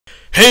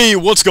Hey,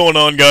 what's going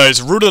on,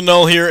 guys? Root of the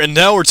Null here, and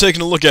now we're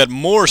taking a look at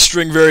more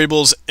string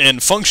variables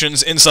and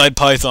functions inside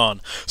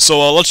Python.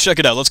 So let's check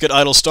it out. Let's get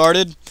idle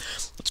started.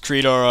 Let's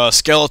create our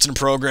skeleton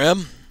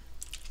program.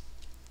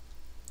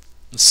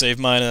 Let's save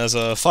mine as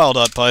a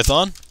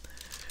file.python.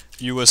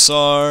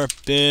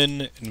 USR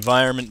bin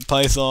environment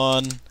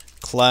python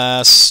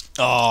class.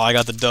 Oh, I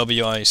got the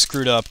W. I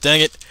screwed up.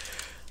 Dang it.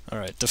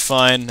 Alright,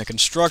 define a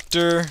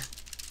constructor.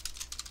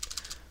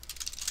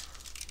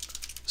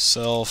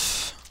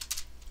 Self.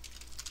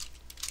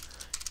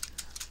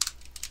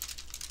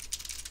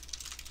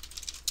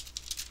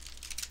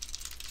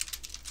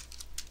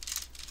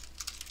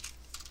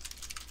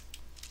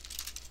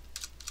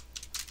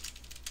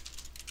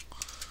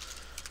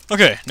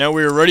 Okay, now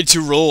we are ready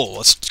to roll.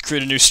 Let's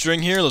create a new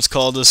string here. Let's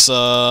call this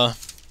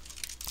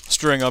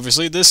string,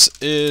 obviously. This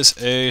is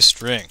a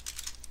string.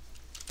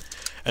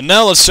 And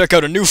now let's check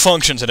out a new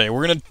function today.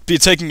 We're going to be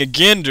taking a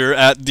gander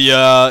at the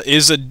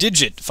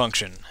isADigit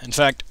function. In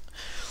fact,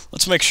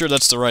 let's make sure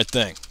that's the right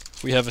thing.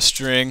 If we have a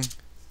string,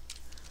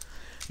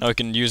 now we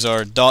can use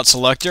our dot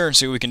selector and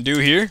see what we can do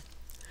here.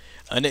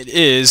 And it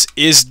is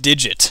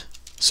isDigit.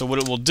 So what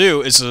it will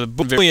do is a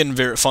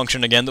Boolean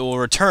function again that will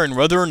return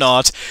whether or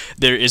not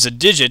there is a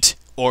digit,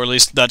 or at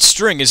least that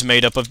string is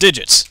made up of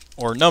digits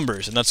or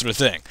numbers and that sort of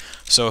thing.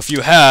 So if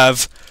you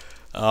have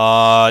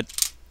that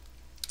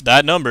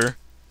number,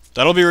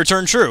 that'll be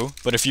returned true.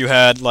 But if you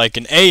had like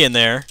an A in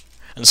there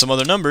and some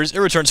other numbers, it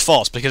returns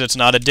false because it's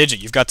not a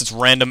digit. You've got this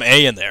random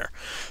A in there.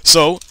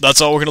 So that's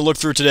all we're going to look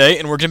through today,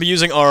 and we're going to be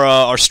using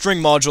our string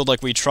module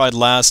like we tried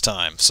last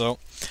time. So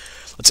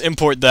let's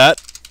import that.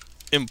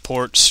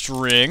 Import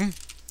string.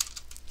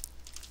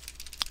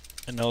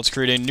 And now let's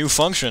create a new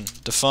function.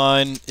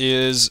 Define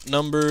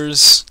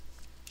isNumbers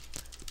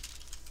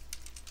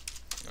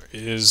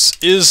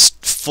is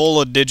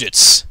full of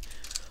digits.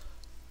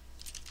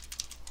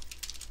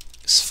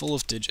 Is full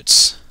of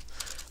digits.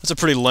 That's a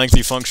pretty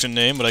lengthy function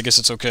name, but I guess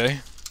it's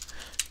okay.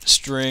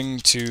 String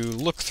to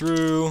look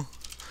through.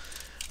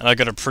 And I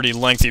got a pretty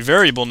lengthy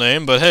variable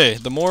name, but hey,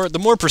 the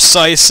more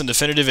precise and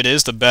definitive it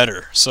is, the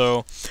better.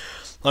 So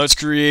let's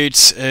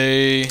create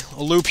a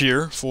loop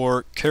here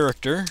for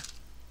character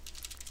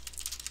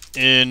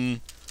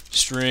in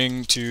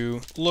string to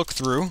look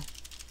through.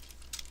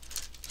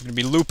 We're going to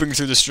be looping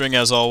through the string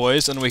as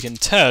always, and we can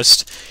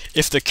test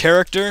if the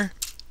character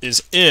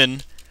is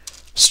in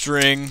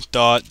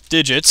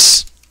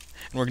string.digits,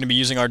 and we're going to be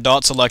using our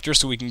dot selector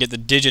so we can get the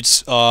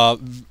digits the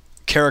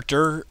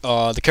character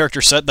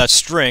set, that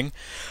string,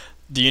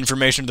 the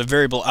information of the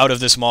variable out of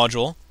this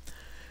module.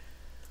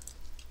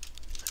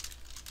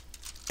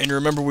 And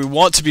remember, we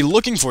want to be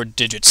looking for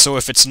digits, so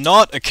if it's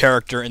not a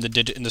character in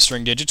the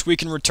string digits, we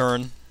can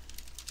return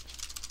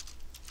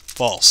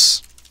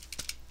false.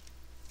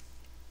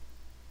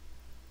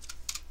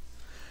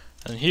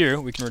 And here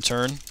we can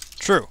return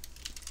true.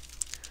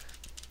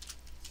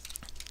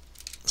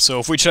 So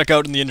if we check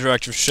out in the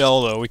interactive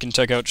shell, though, we can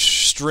check out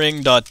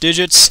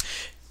string.digits.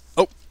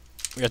 Oh,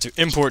 we have to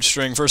import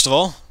string first of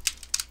all.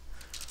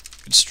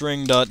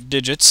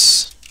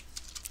 String.digits.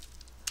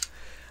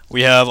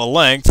 We have a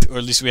length, or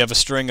at least we have a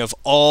string of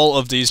all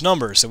of these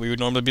numbers that we would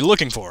normally be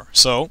looking for.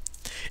 So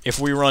if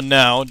we run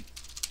now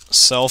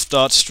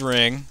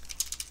self.string,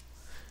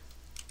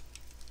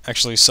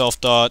 actually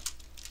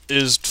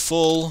self.is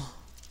full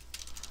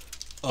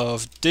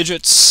of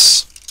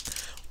digits,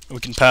 we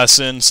can pass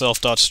in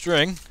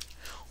self.string,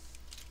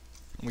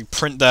 and we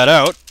print that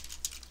out.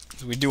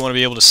 We do want to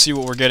be able to see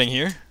what we're getting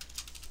here.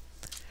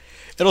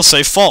 It'll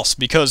say false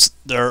because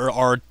there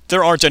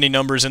aren't any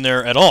numbers in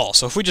there at all.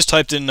 So if we just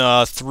typed in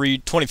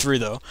 23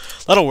 though,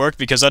 that'll work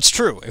because that's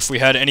true. If we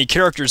had any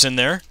characters in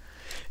there,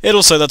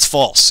 it'll say that's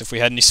false. If we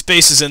had any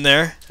spaces in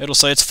there, it'll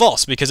say it's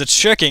false because it's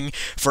checking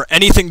for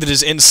anything that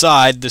is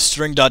inside the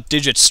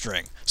string.digit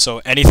string. So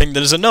anything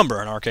that is a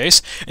number in our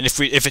case, and if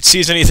it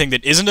sees anything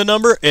that isn't a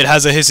number, it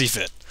has a hissy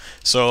fit.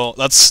 So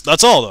that's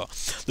all though.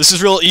 This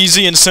is real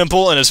easy and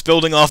simple, and it's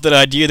building off that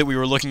idea that we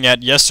were looking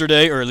at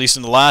yesterday, or at least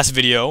in the last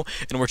video,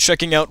 and we're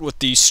checking out with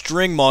the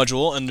string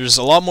module, and there's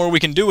a lot more we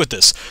can do with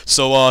this.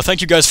 So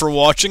thank you guys for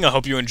watching. I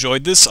hope you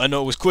enjoyed this. I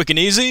know it was quick and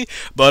easy,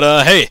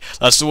 but hey,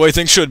 that's the way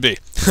things should be.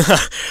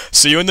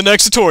 See you in the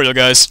next tutorial,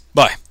 guys.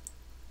 Bye.